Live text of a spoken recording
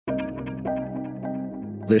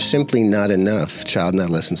There's simply not enough child and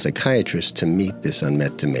adolescent psychiatrists to meet this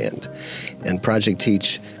unmet demand. And Project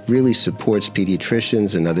Teach really supports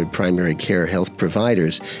pediatricians and other primary care health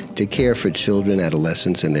providers to care for children,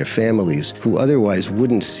 adolescents, and their families who otherwise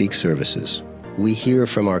wouldn't seek services. We hear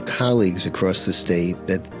from our colleagues across the state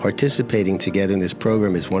that participating together in this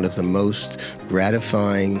program is one of the most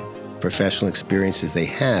gratifying professional experiences they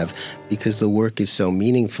have because the work is so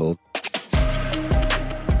meaningful.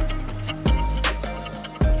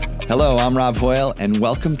 Hello, I'm Rob Hoyle, and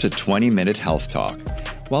welcome to 20-Minute Health Talk.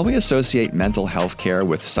 While we associate mental health care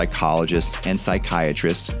with psychologists and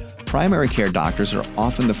psychiatrists, primary care doctors are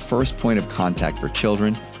often the first point of contact for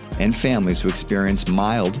children and families who experience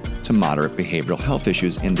mild to moderate behavioral health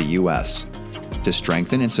issues in the U.S. To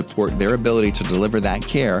strengthen and support their ability to deliver that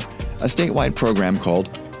care, a statewide program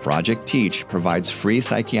called Project Teach provides free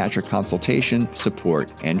psychiatric consultation,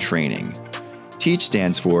 support, and training. TEACH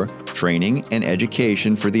stands for Training and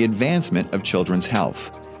Education for the Advancement of Children's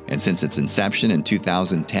Health. And since its inception in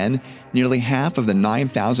 2010, nearly half of the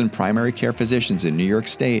 9,000 primary care physicians in New York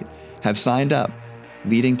State have signed up,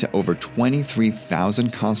 leading to over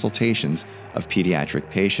 23,000 consultations of pediatric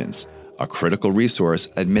patients, a critical resource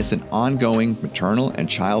amidst an ongoing maternal and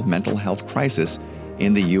child mental health crisis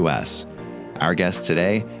in the U.S. Our guests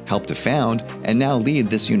today helped to found and now lead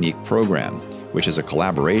this unique program, which is a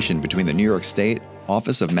collaboration between the New York State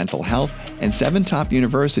Office of Mental Health and 7 top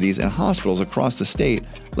universities and hospitals across the state,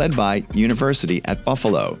 led by University at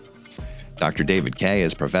Buffalo. Dr. David Kaye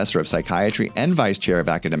is Professor of Psychiatry and Vice Chair of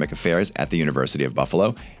Academic Affairs at the University of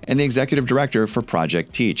Buffalo and the Executive Director for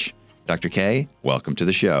Project Teach. Dr. Kaye, welcome to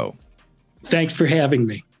the show. Thanks for having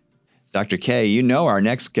me. Dr. Kaye, you know our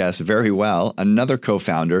next guest very well, another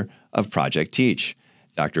co-founder of Project Teach.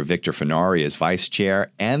 Dr. Victor Fenari is Vice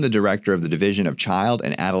Chair and the Director of the Division of Child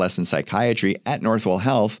and Adolescent Psychiatry at Northwell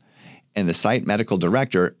Health and the Site Medical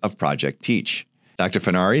Director of Project Teach. Dr.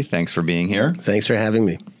 Fenari, thanks for being here. Thanks for having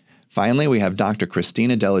me. Finally, we have Dr.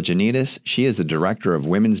 Christina Deligiannidis. She is the Director of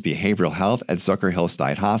Women's Behavioral Health at Zucker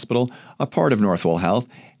Hillside Hospital, a part of Northwell Health,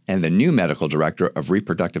 and the new Medical Director of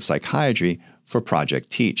Reproductive Psychiatry for Project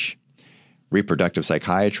Teach. Reproductive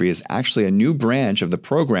psychiatry is actually a new branch of the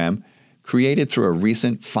program created through a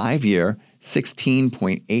recent 5-year,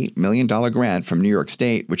 $16.8 million grant from New York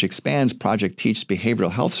State, which expands Project Teach's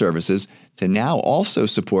behavioral health services to now also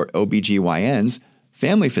support OBGYNs,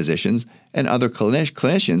 family physicians, and other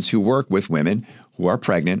clinicians who work with women who are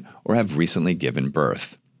pregnant or have recently given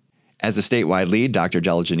birth. As the statewide lead, Dr.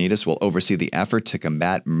 Deligiannidis will oversee the effort to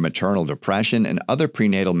combat maternal depression and other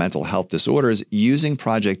prenatal mental health disorders using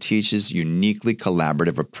Project Teach's uniquely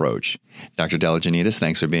collaborative approach. Dr. Deligiannidis,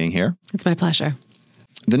 thanks for being here. It's my pleasure.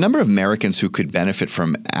 The number of Americans who could benefit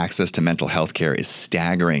from access to mental health care is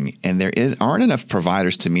staggering, and there aren't enough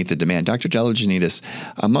providers to meet the demand. Dr. Deligiannidis,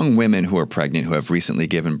 among women who are pregnant who have recently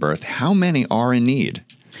given birth, how many are in need?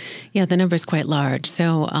 Yeah, the number is quite large.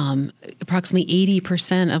 So approximately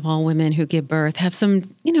 80% of all women who give birth have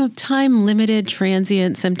some, time-limited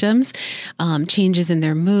transient symptoms, changes in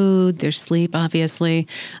their mood, their sleep, obviously.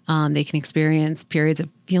 They can experience periods of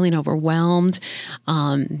feeling overwhelmed.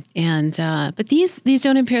 But these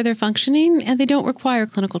don't impair their functioning, and they don't require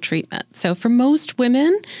clinical treatment. So for most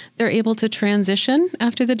women, they're able to transition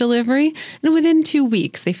after the delivery, and within 2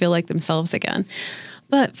 weeks, they feel like themselves again.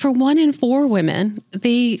 But for 1 in 4 women,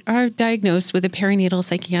 they are diagnosed with a perinatal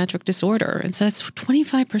psychiatric disorder. And so that's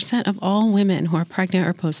 25% of all women who are pregnant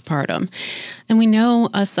or postpartum. And we know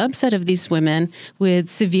a subset of these women with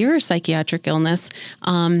severe psychiatric illness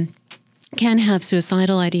can have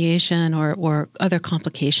suicidal ideation or other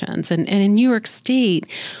complications. And in New York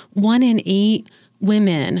State, 1 in 8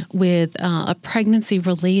 women with a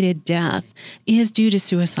pregnancy-related death is due to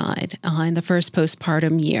suicide in the first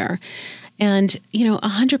postpartum year. And,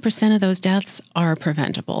 100% of those deaths are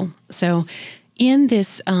preventable. So in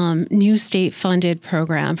this new state-funded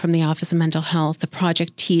program from the Office of Mental Health, the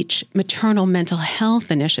Project Teach Maternal Mental Health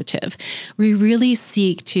Initiative, we really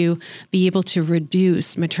seek to be able to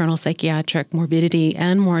reduce maternal psychiatric morbidity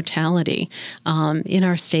and mortality in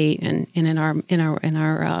our state and in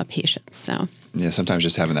our patients. So, yeah, sometimes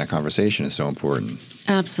just having that conversation is so important.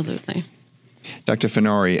 Absolutely. Dr.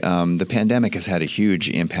 Fenari, the pandemic has had a huge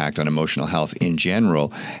impact on emotional health in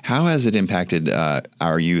general. How has it impacted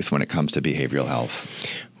our youth when it comes to behavioral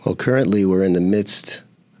health? Well, currently we're in the midst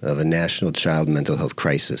of a national child mental health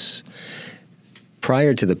crisis.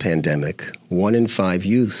 Prior to the pandemic, 1 in 5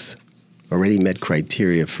 youth already met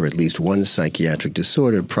criteria for at least one psychiatric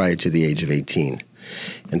disorder prior to the age of 18.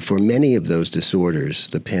 And for many of those disorders,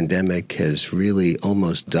 the pandemic has really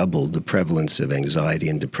almost doubled the prevalence of anxiety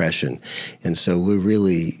and depression. And so we're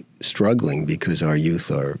really struggling because our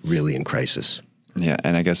youth are really in crisis. Yeah,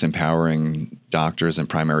 and I guess empowering doctors and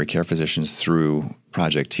primary care physicians through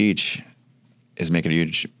Project Teach is making a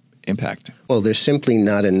huge impact. Well, there's simply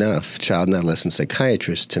not enough child and adolescent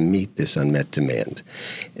psychiatrists to meet this unmet demand.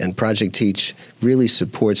 And Project Teach really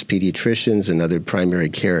supports pediatricians and other primary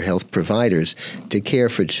care health providers to care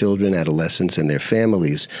for children, adolescents, and their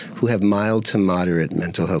families who have mild to moderate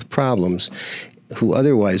mental health problems who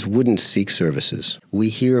otherwise wouldn't seek services. We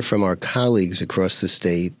hear from our colleagues across the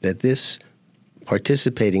state that this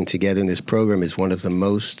participating together in this program is one of the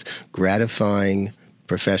most gratifying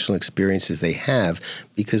professional experiences they have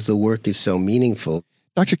because the work is so meaningful.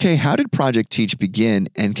 Dr. K, how did Project Teach begin,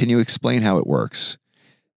 and can you explain how it works?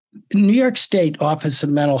 New York State Office of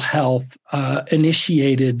Mental Health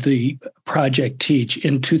initiated the Project Teach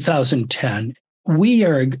in 2010. We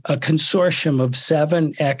are a consortium of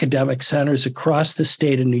 7 academic centers across the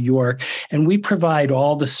state of New York, and we provide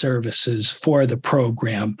all the services for the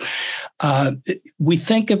program. We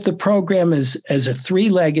think of the program as a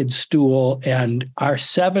 3-legged stool, and our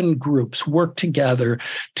 7 groups work together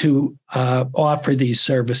to offer these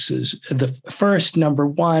services. The first, number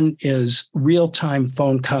 1, is real-time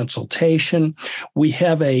phone consultation. We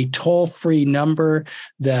have a toll-free number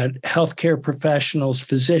that healthcare professionals,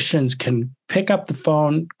 physicians can pick up the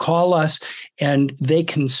phone, call us, and they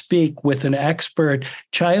can speak with an expert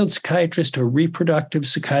child psychiatrist or reproductive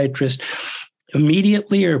psychiatrist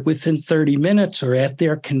immediately or within 30 minutes or at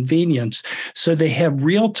their convenience. So they have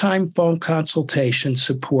real-time phone consultation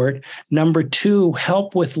support. Number 2,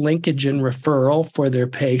 help with linkage and referral for their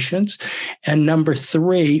patients. And number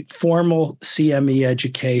 3, formal CME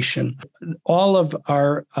education. All of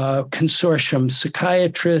our consortium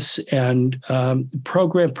psychiatrists and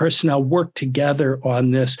program personnel work together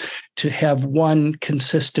on this to have one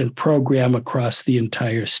consistent program across the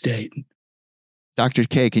entire state. Dr.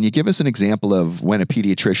 K, can you give us an example of when a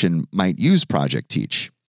pediatrician might use Project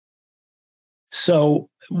Teach? So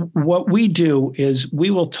what we do is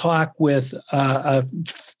we will talk with a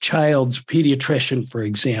child's pediatrician, for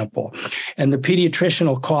example, and the pediatrician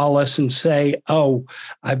will call us and say, "Oh,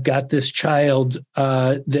 I've got this child.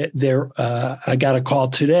 I got a call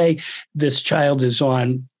today. This child is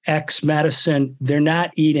on X medicine. They're not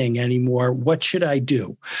eating anymore. What should I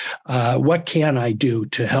do? What can I do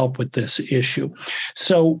to help with this issue?"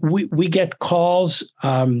 So we get calls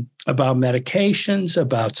about medications,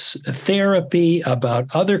 about therapy, about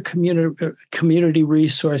other community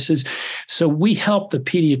resources. So we help the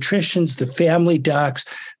pediatricians, the family docs,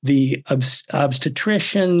 the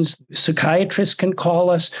obstetricians, psychiatrists can call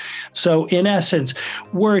us. So in essence,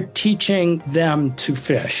 we're teaching them to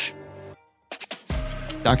fish.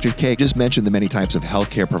 Dr. K just mentioned the many types of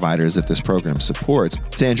healthcare providers that this program supports.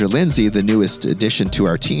 Sandra Lindsay, the newest addition to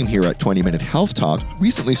our team here at 20 Minute Health Talk,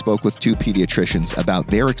 recently spoke with 2 pediatricians about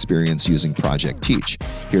their experience using Project Teach.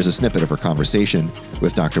 Here's a snippet of her conversation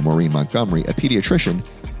with Dr. Maureen Montgomery, a pediatrician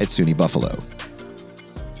at SUNY Buffalo.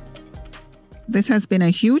 This has been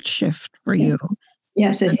a huge shift for you.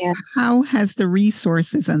 Yes, it has. How has the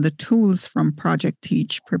resources and the tools from Project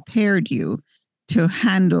Teach prepared you to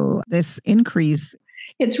handle this increase?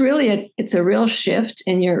 It's a real shift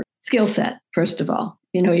in your skill set, first of all.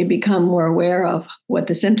 You become more aware of what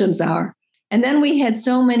the symptoms are. And then we had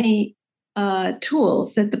so many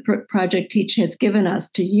tools that the Project Teach has given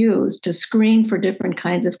us to use to screen for different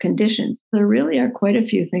kinds of conditions. There really are quite a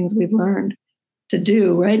few things we've learned to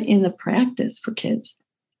do right in the practice for kids.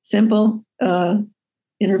 Simple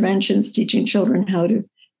interventions, teaching children how to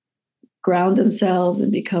ground themselves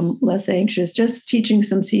and become less anxious, just teaching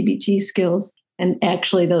some CBT skills. And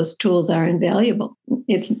actually, those tools are invaluable.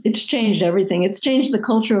 It's changed everything. It's changed the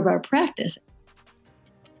culture of our practice.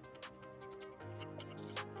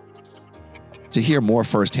 To hear more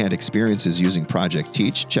firsthand experiences using Project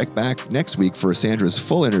Teach, check back next week for Sandra's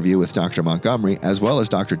full interview with Dr. Montgomery, as well as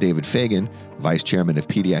Dr. David Fagan, Vice Chairman of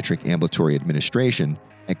Pediatric Ambulatory Administration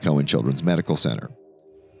at Cohen Children's Medical Center.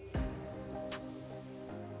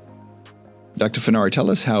 Dr. Funari, tell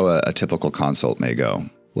us how a typical consult may go.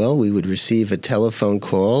 Well, we would receive a telephone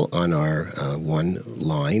call on our one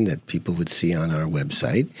line that people would see on our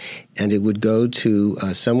website, and it would go to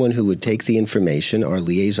someone who would take the information, our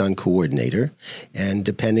liaison coordinator, and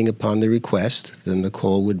depending upon the request, then the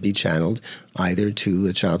call would be channeled either to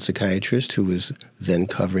a child psychiatrist who was then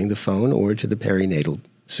covering the phone or to the perinatal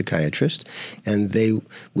psychiatrist, and they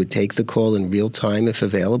would take the call in real time if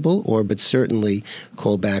available, but certainly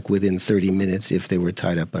call back within 30 minutes if they were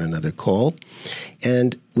tied up on another call.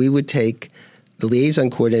 And the liaison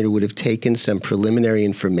coordinator would have taken some preliminary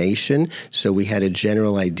information, so we had a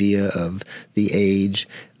general idea of the age,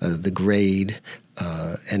 the grade,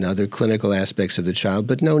 and other clinical aspects of the child,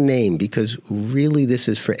 but no name, because really this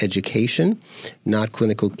is for education, not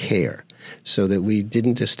clinical care. So that we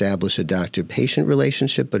didn't establish a doctor-patient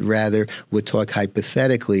relationship, but rather would talk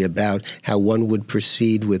hypothetically about how one would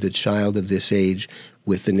proceed with a child of this age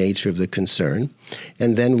with the nature of the concern.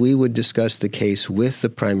 And then we would discuss the case with the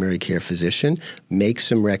primary care physician, make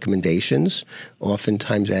some recommendations,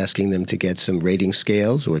 oftentimes asking them to get some rating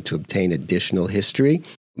scales or to obtain additional history.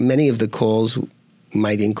 Many of the calls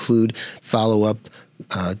might include follow-up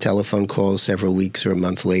telephone calls several weeks or a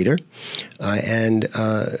month later. And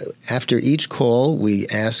after each call, we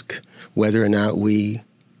ask whether or not we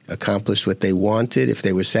accomplished what they wanted, if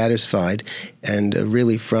they were satisfied. And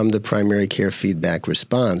really from the primary care feedback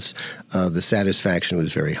response, the satisfaction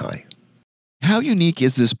was very high. How unique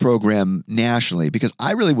is this program nationally? Because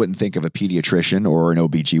I really wouldn't think of a pediatrician or an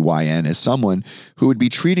OBGYN as someone who would be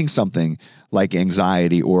treating something like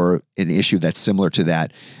anxiety or an issue that's similar to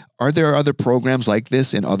that. Are there other programs like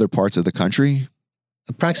this in other parts of the country?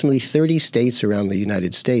 Approximately 30 states around the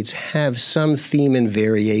United States have some theme and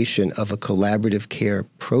variation of a collaborative care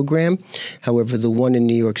program. However, the one in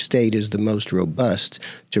New York State is the most robust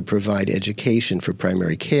to provide education for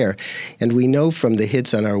primary care. And we know from the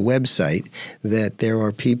hits on our website that there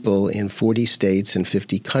are people in 40 states and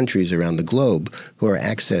 50 countries around the globe who are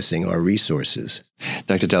accessing our resources.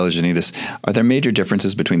 Dr. Deligiannidis, are there major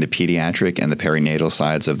differences between the pediatric and the perinatal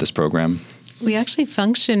sides of this program? We actually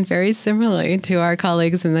function very similarly to our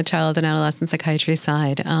colleagues in the child and adolescent psychiatry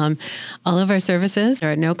side. All of our services are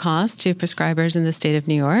at no cost to prescribers in the state of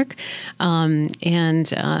New York.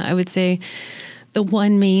 I would say the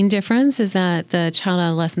one main difference is that the child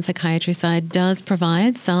adolescent psychiatry side does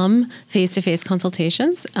provide some face-to-face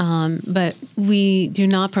consultations, but we do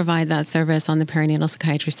not provide that service on the perinatal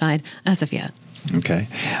psychiatry side as of yet. Okay.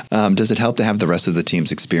 Does it help to have the rest of the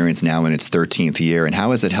team's experience now in its 13th year? And how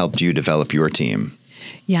has it helped you develop your team?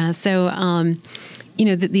 Yeah, so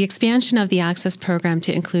the expansion of the Access program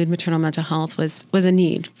to include maternal mental health was a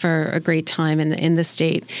need for a great time in the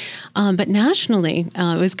state. But nationally,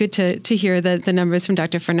 it was good to hear the numbers from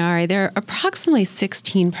Dr. Fornari. There are approximately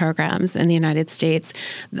 16 programs in the United States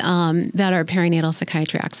that are perinatal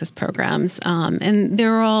psychiatry access programs, and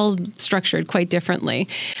they're all structured quite differently.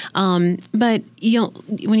 But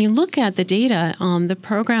when you look at the data, the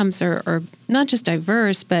programs are not just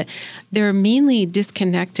diverse, but they're mainly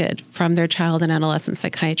disconnected from their child and adolescent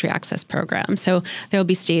psychiatry access program. So there'll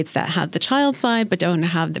be states that have the child side but don't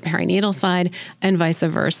have the perinatal side, and vice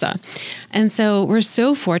versa. And so we're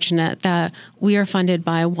so fortunate that we are funded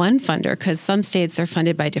by one funder, because some states they're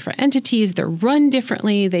funded by different entities, they're run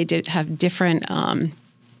differently, they have different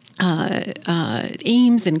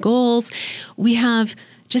aims and goals. We have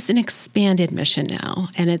just an expanded mission now.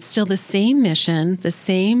 And it's still the same mission, the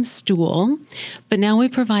same stool, but now we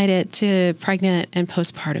provide it to pregnant and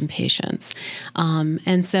postpartum patients.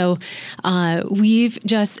 And so we've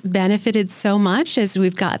just benefited so much as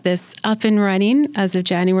we've got this up and running as of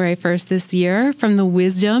January 1st this year from the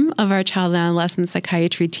wisdom of our child and adolescent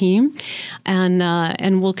psychiatry team,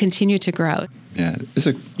 and we'll continue to grow. Yeah.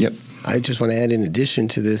 Yep. I just want to add, in addition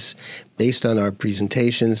to this, based on our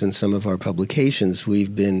presentations and some of our publications,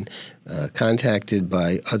 we've been contacted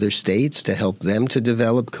by other states to help them to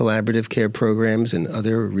develop collaborative care programs in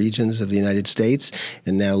other regions of the United States.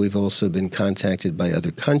 And now we've also been contacted by other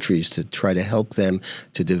countries to try to help them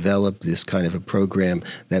to develop this kind of a program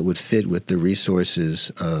that would fit with the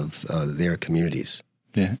resources of their communities.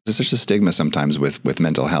 Yeah. There's such a stigma sometimes with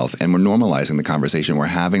mental health, and we're normalizing the conversation. We're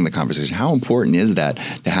having the conversation. How important is that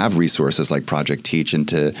to have resources like Project Teach and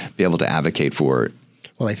to be able to advocate for it?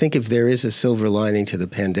 Well, I think if there is a silver lining to the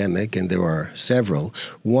pandemic, and there are several,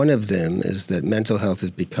 one of them is that mental health has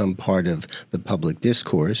become part of the public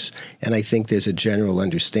discourse. And I think there's a general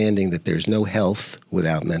understanding that there's no health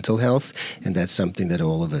without mental health. And that's something that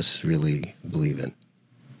all of us really believe in.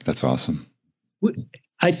 That's awesome.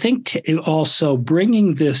 I think also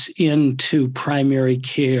bringing this into primary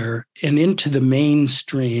care and into the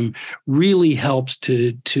mainstream really helps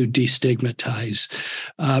to destigmatize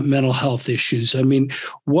mental health issues. I mean,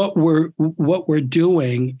 what we're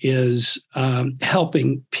doing is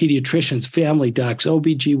helping pediatricians, family docs,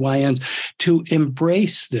 OBGYNs to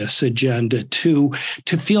embrace this agenda, to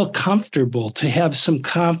feel comfortable, to have some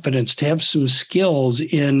confidence, to have some skills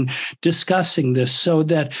in discussing this, so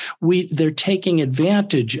that they're taking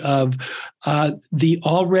advantage of the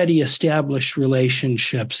already established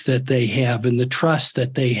relationships that they have and the trust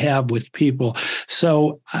that they have with people.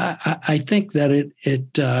 So I think that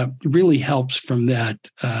it really helps from that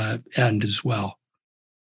end as well.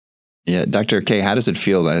 Yeah, Dr. K, how does it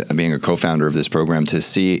feel being a co-founder of this program to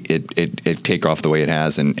see it take off the way it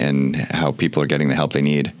has and how people are getting the help they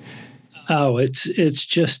need? Oh, it's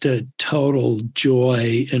just a total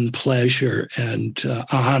joy and pleasure and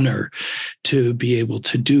honor to be able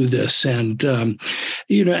to do this. And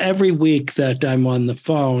every week that I'm on the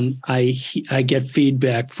phone, I get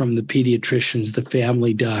feedback from the pediatricians, the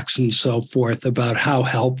family docs, and so forth about how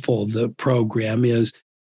helpful the program is.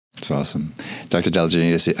 That's awesome. Dr.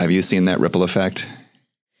 Deligiannidis, have you seen that ripple effect?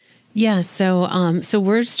 Yeah, so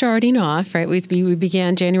we're starting off, right? We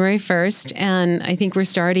began January 1st, and I think we're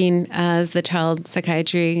starting as the child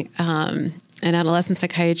psychiatry and adolescent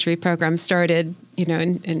psychiatry program started,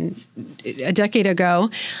 in a decade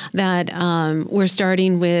ago, that we're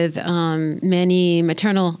starting with many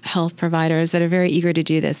maternal health providers that are very eager to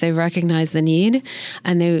do this. They recognize the need,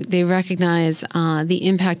 and they recognize the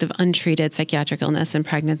impact of untreated psychiatric illness in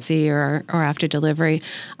pregnancy or after delivery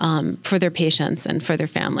for their patients and for their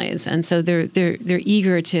families. And so they're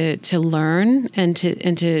eager to learn and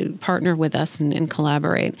to partner with us and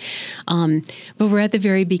collaborate. But we're at the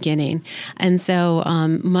very beginning, and so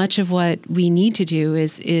much of what we need to do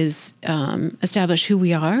is establish who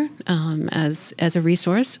we are as a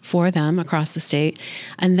resource for them across the state,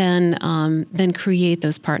 and then create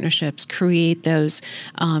those partnerships, create those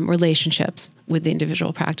relationships with the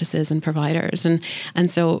individual practices and providers.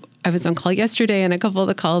 And so I was on call yesterday, and a couple of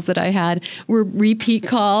the calls that I had were repeat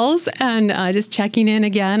calls and just checking in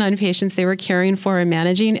again on patients they were caring for and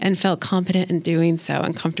managing, and felt competent in doing so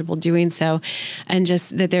and comfortable doing so. And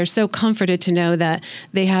just that they're so comforted to know that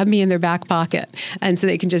they have me in their back pocket. And so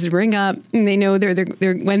they can just ring up and they know they're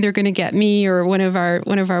when they're going to get me or one of our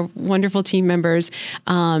wonderful team members.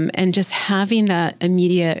 And just having that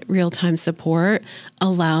immediate real-time support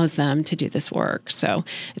allows them to do this work. So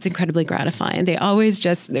it's incredibly gratifying. They're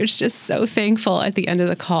just so thankful at the end of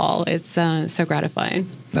the call. It's so gratifying.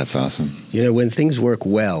 That's awesome. When things work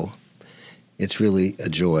well, it's really a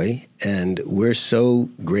joy. And we're so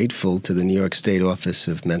grateful to the New York State Office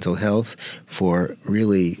of Mental Health for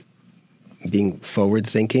really being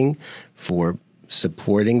forward-thinking, for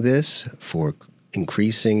supporting this, for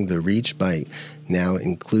increasing the reach by now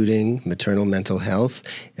including maternal mental health.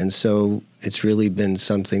 And so it's really been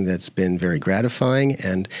something that's been very gratifying.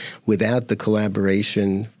 And without the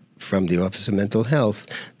collaboration from the Office of Mental Health,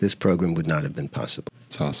 this program would not have been possible.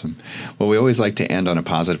 That's awesome. Well, we always like to end on a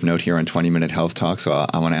positive note here on 20-Minute Health Talk. So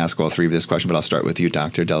I want to ask all three of this question, but I'll start with you,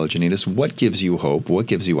 Dr. Deligiannidis. What gives you hope? What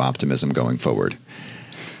gives you optimism going forward?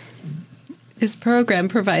 This program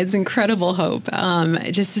provides incredible hope.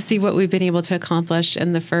 Just to see what we've been able to accomplish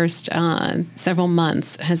in the first several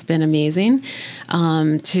months has been amazing.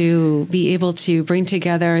 To be able to bring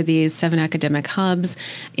together these 7 academic hubs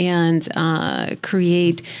and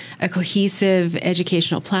create a cohesive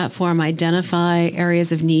educational platform, identify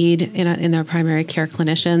areas of need in their primary care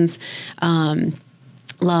clinicians'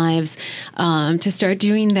 lives, to start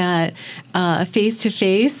doing that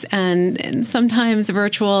face-to-face and sometimes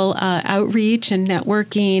virtual outreach and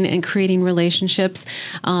networking and creating relationships.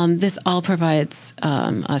 This all provides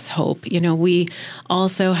us hope. We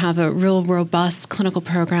also have a real robust clinical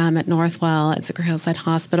program at Northwell at Sicker Hillside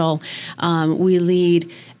Hospital. We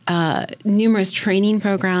lead numerous training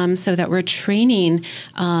programs so that we're training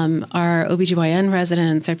our OBGYN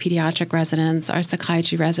residents, our pediatric residents, our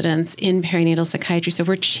psychiatry residents in perinatal psychiatry. So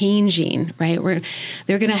we're changing, right?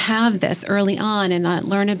 They're going to have this early on and not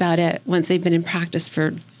learn about it once they've been in practice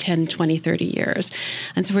for 10, 20, 30 years.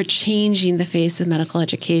 And so we're changing the face of medical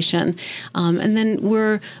education. And then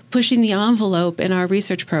we're pushing the envelope in our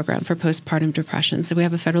research program for postpartum depression. So we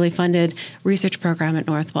have a federally funded research program at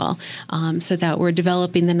Northwell so that we're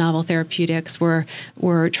developing the novel therapeutics. We're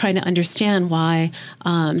trying to understand why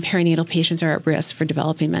perinatal patients are at risk for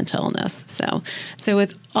developing mental illness. So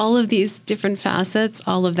with all of these different facets,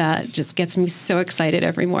 all of that just gets me so excited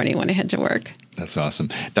every morning when I head to work. That's awesome.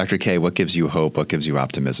 Dr. K, what gives you hope? What gives you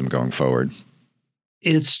optimism going forward?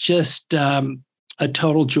 It's just a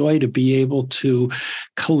total joy to be able to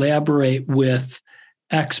collaborate with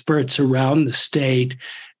experts around the state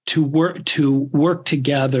to work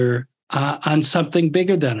together on something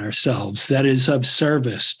bigger than ourselves that is of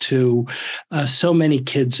service to so many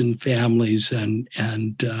kids and families and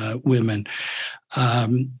women.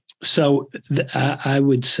 So I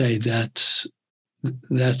would say that's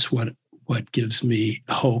what gives me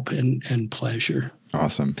hope and pleasure.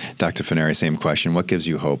 Awesome. Dr. Faneri, same question. What gives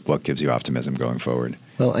you hope? What gives you optimism going forward?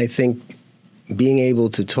 Well, I think being able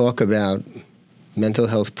to talk about mental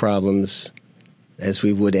health problems as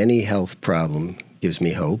we would any health problem gives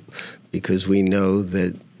me hope, because we know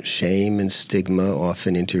that shame and stigma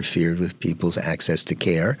often interfered with people's access to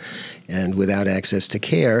care. And without access to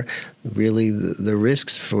care, really the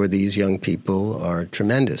risks for these young people are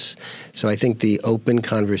tremendous. So I think the open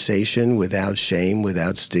conversation without shame,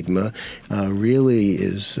 without stigma, really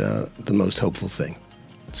is the most hopeful thing.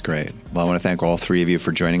 That's great. Well, I want to thank all three of you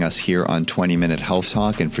for joining us here on 20 Minute Health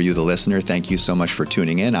Talk. And for you, the listener, thank you so much for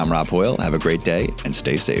tuning in. I'm Rob Hoyle. Have a great day and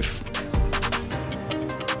stay safe.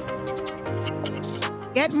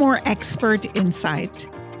 Get more expert insight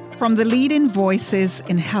from the leading voices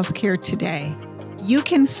in healthcare today. You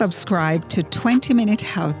can subscribe to 20 Minute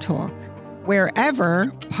Health Talk wherever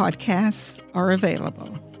podcasts are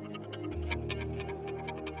available.